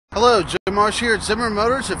Hello, Jim Marsh here at Zimmer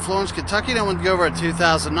Motors at Florence, Kentucky. And I want to go over a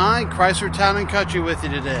 2009 Chrysler Town & Country with you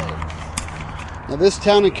today. Now this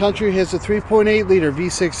Town & Country has a 3.8 liter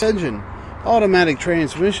V6 engine, automatic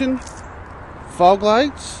transmission, fog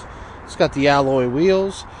lights. It's got the alloy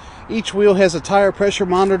wheels. Each wheel has a tire pressure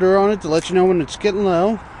monitor on it to let you know when it's getting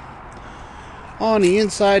low. On the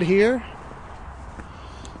inside here,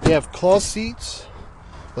 you have cloth seats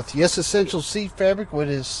with the Yes Essential seat fabric, which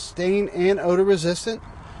is stain and odor resistant.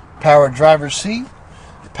 Power driver's seat,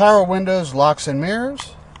 power windows, locks and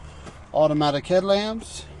mirrors, automatic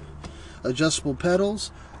headlamps, adjustable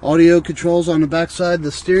pedals, audio controls on the back side of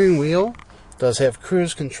the steering wheel. It does have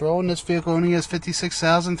cruise control, and this vehicle only has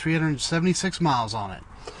 56,376 miles on it.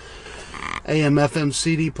 AM FM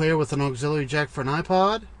CD player with an auxiliary jack for an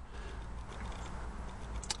iPod.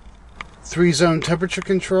 3-zone temperature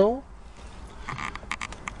control.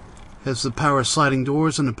 Has the power sliding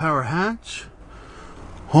doors and the power hatch.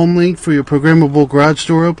 Home link for your programmable garage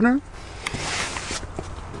door opener.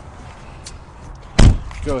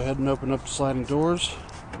 Go ahead and open up the sliding doors.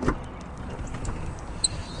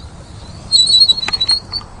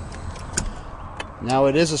 Now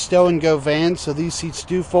it is a stow and go van, so these seats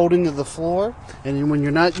do fold into the floor, and then when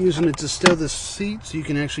you're not using it to stow the seats, you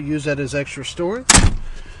can actually use that as extra storage.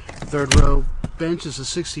 Third row bench is a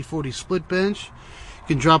 60-40 split bench.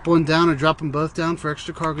 You can drop one down or drop them both down for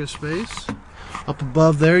extra cargo space. Up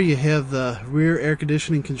above there you have the rear air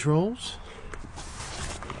conditioning controls.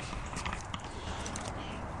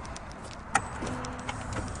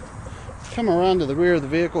 Come around to the rear of the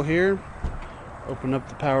vehicle here. Open up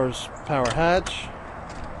the power hatch.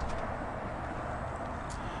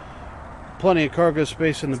 Plenty of cargo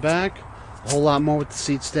space in the back. A whole lot more with the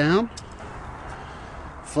seats down.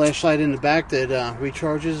 Flashlight in the back that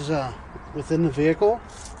recharges within the vehicle.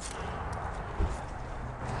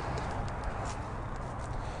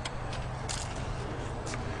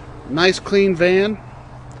 Nice clean van.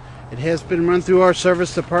 It has been run through our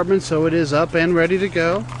service department, so it is up and ready to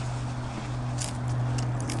go.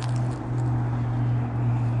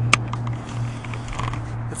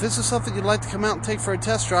 If this is something you'd like to come out and take for a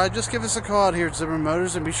test drive, just give us a call out here at Zimmer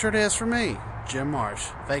Motors and be sure to ask for me, Jim Marsh.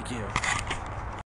 Thank you.